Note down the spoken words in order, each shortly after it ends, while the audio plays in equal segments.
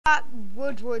That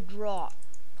wood would rot.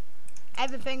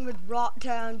 Everything would rot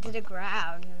down to the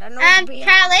ground. And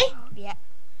Charlie? Yeah.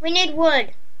 We need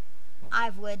wood. I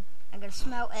have wood. I'm gonna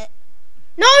smelt it.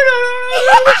 No.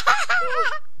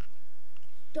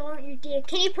 Don't you dare.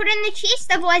 Can you put it in the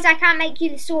chest? Otherwise I can't make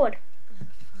you the sword.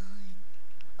 Fine.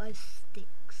 I have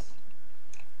sticks.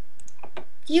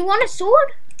 Do you want a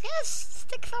sword? Yes,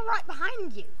 sticks are right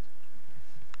behind you.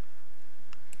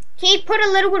 Can you put a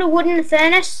little bit of wood in the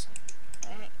furnace?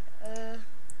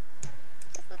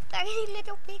 Just a tiny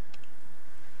little bit.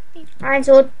 Iron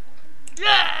sword.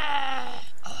 Yeah.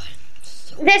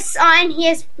 This iron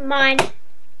here's mine.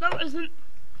 No, it isn't.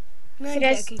 No, It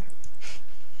is. joking.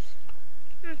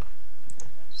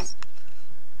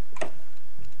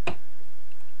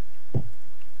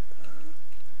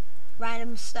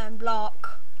 Random stone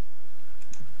block.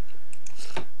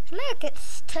 Look,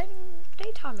 it's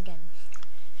daytime again.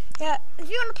 Yeah, if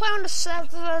you want to play on the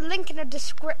server, link in the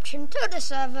description to the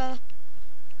server.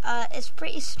 It's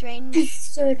pretty strange.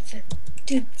 If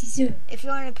you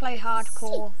want to play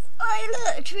hardcore. Oh,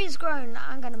 look, a tree's grown.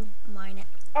 I'm gonna mine it.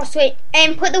 Oh, sweet.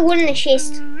 And put the wood in the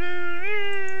chest.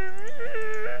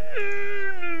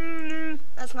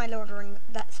 That's my Lord of the Rings.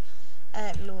 That's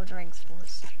Lord of the Rings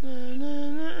voice.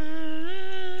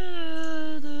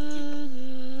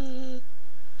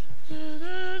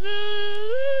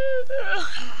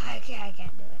 Okay, I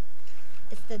can't do it.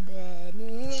 It's the.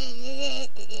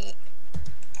 Yeah.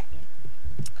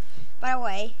 By the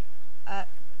way, By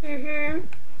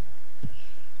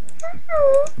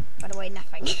the way,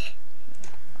 nothing.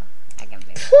 I can do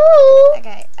it.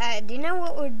 Okay. Do you know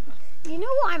what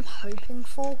I'm hoping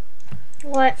for?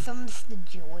 What? Someone's to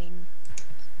join.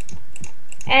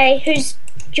 Hey, who's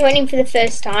joining for the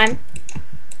first time?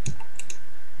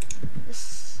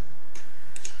 This.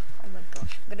 Oh my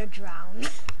gosh, I'm gonna drown.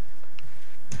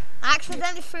 I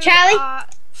accidentally threw Charlie? our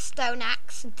stone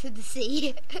axe into the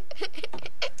sea.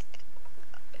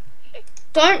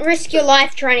 Don't risk your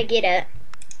life trying to get it.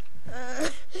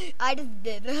 I just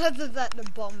did. I was just at the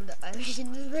bottom of the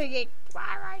ocean, just thinking,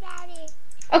 why right out here?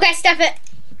 Okay, stuff it.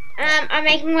 I'm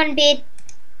making one bed,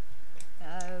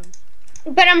 No,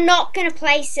 but I'm not gonna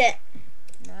place it.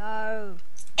 no.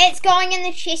 It's going in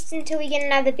the chest until we get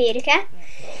another bed, okay?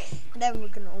 And then we're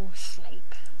gonna all sleep.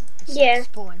 So Yeah.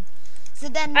 Spawn. So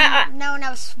then no one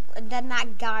else. Then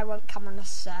that guy won't come on the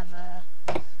server.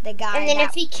 The guy. And then that,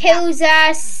 if he kills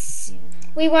us,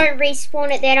 we won't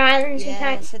respawn at that island.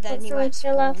 yeah. So then he won't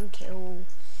spawn kill.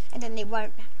 And then they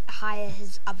won't hire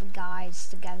his other guys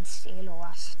to go and steal all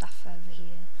our stuff over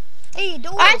here. Hey,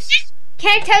 doors.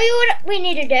 Can I tell you what we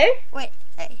need to do? Wait.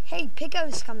 Hey,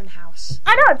 Piggo's coming house.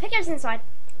 I know, pick us inside.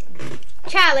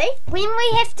 Charlie, when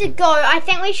we have to go, I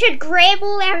think we should grab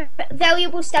all our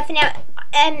valuable stuff in our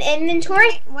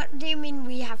inventory. What do you mean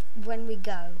we have when we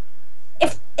go?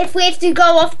 If we have to go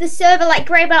off the server, like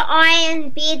grab our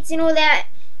iron, beds and all that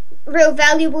real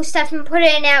valuable stuff and put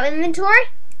it in our inventory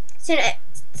so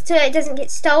it doesn't get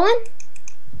stolen.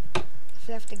 If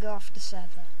we have to go off the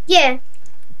server. Yeah.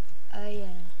 Oh yeah.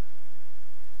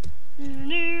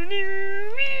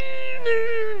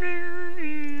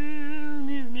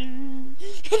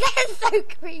 That's so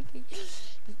creepy.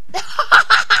 Look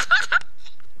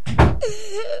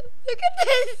at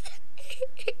this.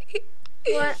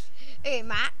 What? Okay,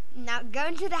 Matt. Now go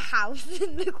into the house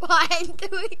and look what I'm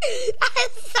doing.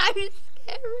 That's so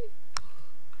scary.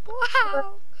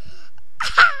 Wow.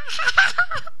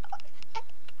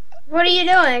 What are you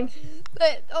doing?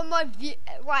 But on my view,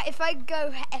 right, if I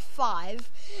go F5,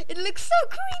 it looks so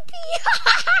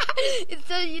creepy. It's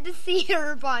so you just see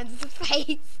Herobrine's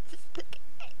face.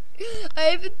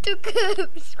 I even took a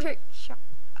screenshot.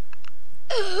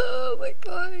 Oh my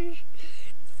gosh.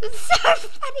 This is so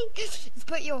funny. Just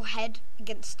put your head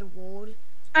against the wall.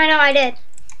 I know I did.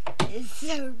 It's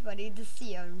so funny to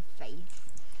see your own face.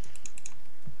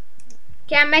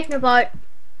 Okay, I'm making a boat.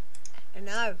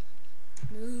 No.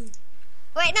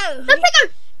 Wait, no. Look at him!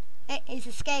 Hey, he's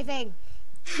escaping.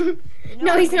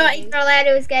 No, he's not. He's not allowed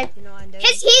to escape. You know what I'm doing?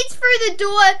 His head's through the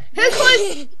door. Who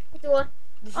closed the door?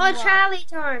 This is Oh, what- Charlie,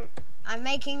 don't. I'm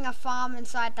making a farm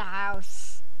inside the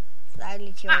house. It's the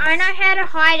only choice. I know how to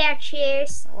hide our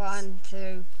chests. 1,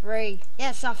 2, 3.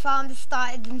 Yes, our farm just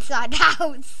started inside the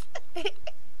house.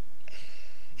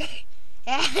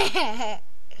 Yeah.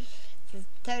 This is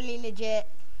totally legit.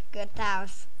 Good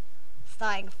house.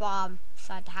 Starting a farm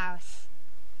inside the house.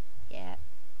 Yeah.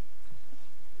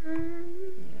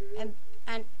 And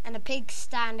a pig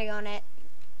standing on it.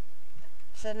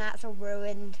 So that's all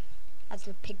ruined as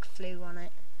the pig flew on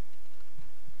it.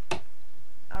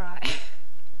 Alright.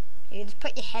 You just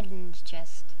put your head in his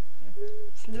chest.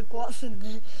 Look what's in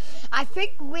there. I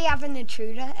think we have an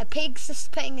intruder. A pig's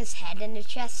just putting his head in the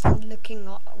chest and looking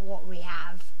at what we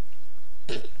have.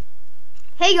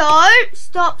 Hey guys,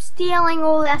 stop stealing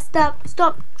all that stuff.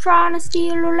 Stop trying to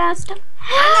steal all that stuff.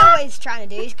 I know what he's trying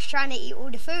to do. He's trying to eat all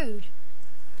the food.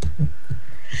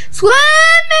 Swim,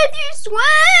 Matthew,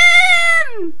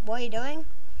 swim! What are you doing?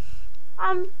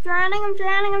 I'm drowning, I'm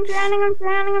drowning, I'm drowning, I'm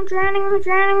drowning, I'm drowning, I'm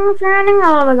drowning, I'm drowning.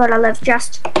 Oh my god, I live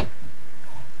just.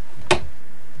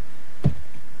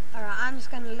 Alright, I'm just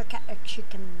going to look at the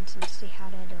chickens and see how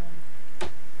they're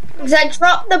doing. Because I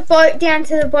dropped the boat down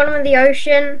to the bottom of the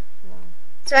ocean. Wow.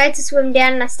 So I had to swim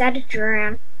down and I started to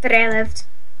drown. But I lived.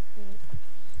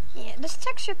 Yeah, this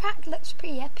texture pack looks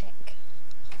pretty epic.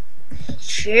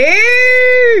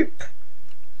 Sheep!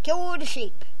 Kill all the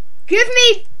sheep. Give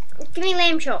me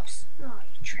lamb chops. Oh,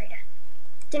 you traitor.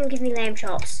 Didn't give me lamb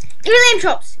chops. Give me lamb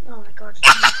chops! Oh my god.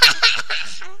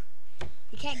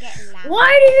 You can't get lamb.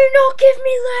 Why do you not give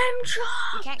me lamb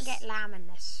chops? You can't get lamb in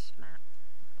this map.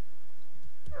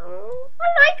 Oh, I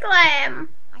like lamb.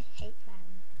 I hate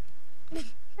lamb.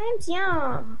 Lamb's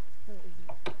yum. No, it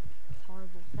isn't. It's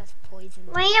horrible. That's poison.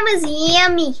 Lamb is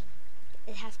yummy.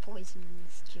 It has poison in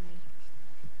this, Jimmy.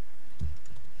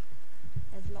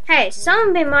 There's lots Hey, of poison.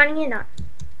 someone been mining it up.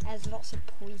 There's lots of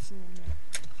poison in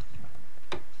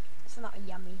it. It's not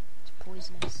yummy. It's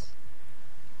poisonous.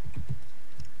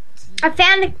 I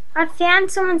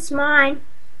found someone's mine.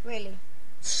 Really?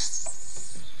 Good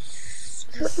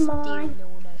Stealing mine.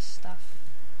 all this stuff.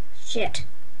 Shit.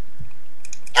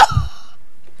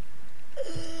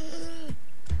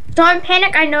 Don't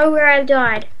panic, I know where I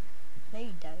died. No,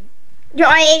 you don't. Yeah,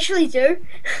 I actually do.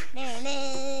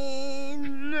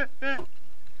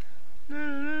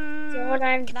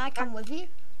 Can I come with you?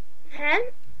 Huh?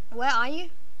 Where are you?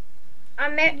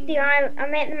 I'm at the island.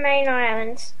 I'm at the main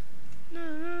islands. So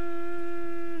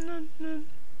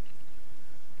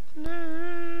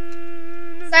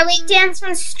I went down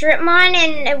some strip mine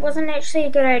and it wasn't actually a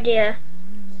good idea.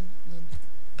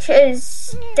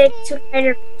 Because they took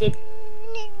out it.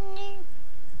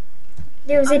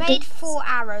 There was I a made 4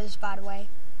 arrows, by the way.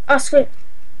 Oh, sweet.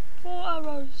 4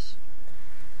 arrows.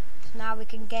 So now we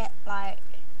can get, like,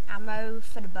 ammo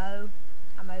for the bow.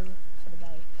 Ammo for the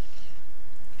bow.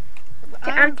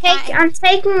 I'm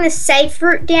taking the safe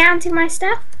route down to my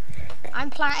stuff. I'm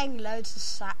planting loads of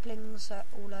saplings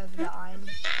all over the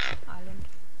island.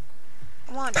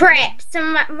 Come on. Crap!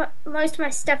 Most of my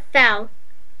stuff fell.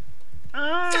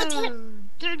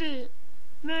 Did it?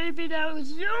 Maybe that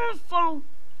was your fault.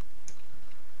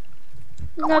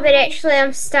 No, but actually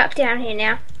I'm stuck down here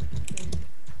now.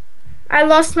 I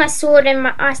lost my sword and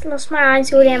my iron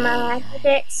sword and my life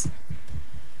pickaxe.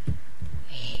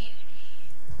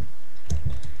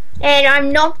 And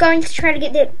I'm not going to try to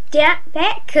get that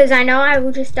back because I know I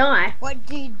will just die. What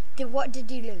did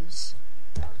you lose?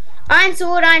 Iron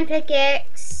sword, iron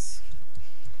pickaxe.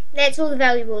 That's all the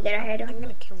valuable that I had on I'm me.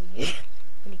 gonna kill you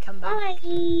when you come back. Bye.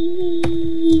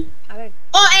 I'm gonna...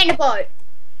 Oh, and a boat.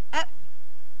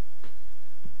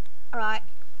 Alright.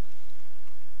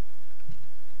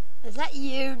 Is that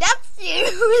you? That's you,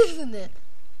 isn't it?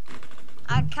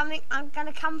 I'm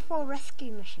gonna come for a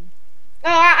rescue mission.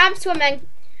 Oh, I'm swimming.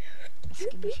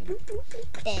 Rescue mission.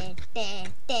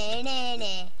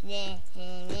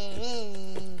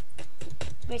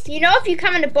 Rescue You know, if you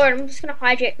come in a boat, I'm just gonna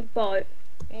hijack the boat.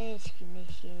 Rescue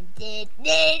mission.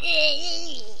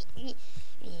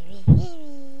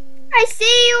 I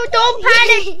see you, don't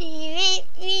panic.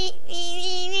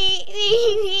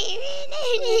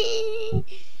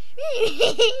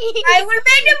 I will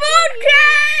make the boat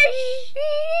crash.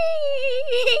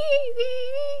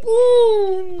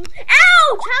 Boom. Ow,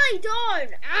 Charlie,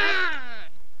 don't. Ah.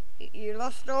 You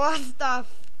lost all our stuff.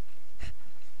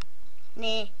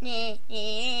 I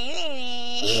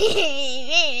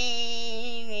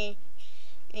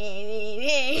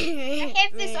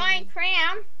have this iron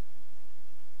crown.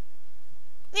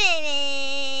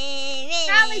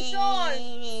 Charlie,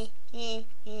 don't.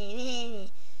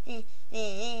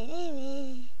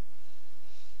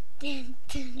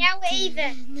 Now we're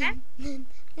even. Huh?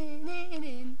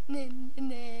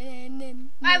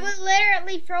 I will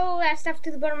literally throw all that stuff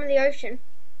to the bottom of the ocean.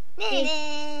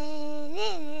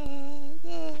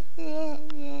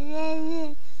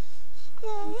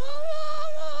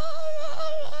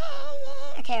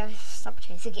 Okay, I'll stop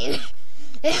chasing you.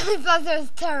 Plus there's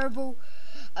terrible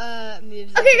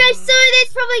moves. Okay, guys, so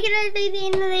that's probably going to be the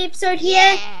end of the episode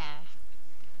here. Yeah.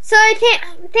 So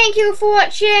thank you for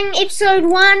watching episode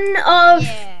 1 of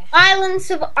Yeah. Island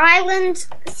Survival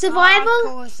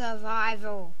Hardcore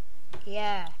survival.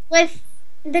 Yeah. with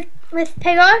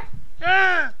Pigo.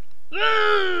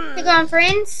 Click on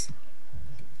friends.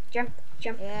 Jump,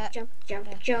 jump, Yeah. jump, jump,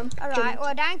 Yeah. jump. Alright, jump.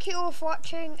 well, thank you all for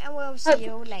watching, and we'll see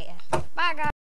you all later. Bye, guys.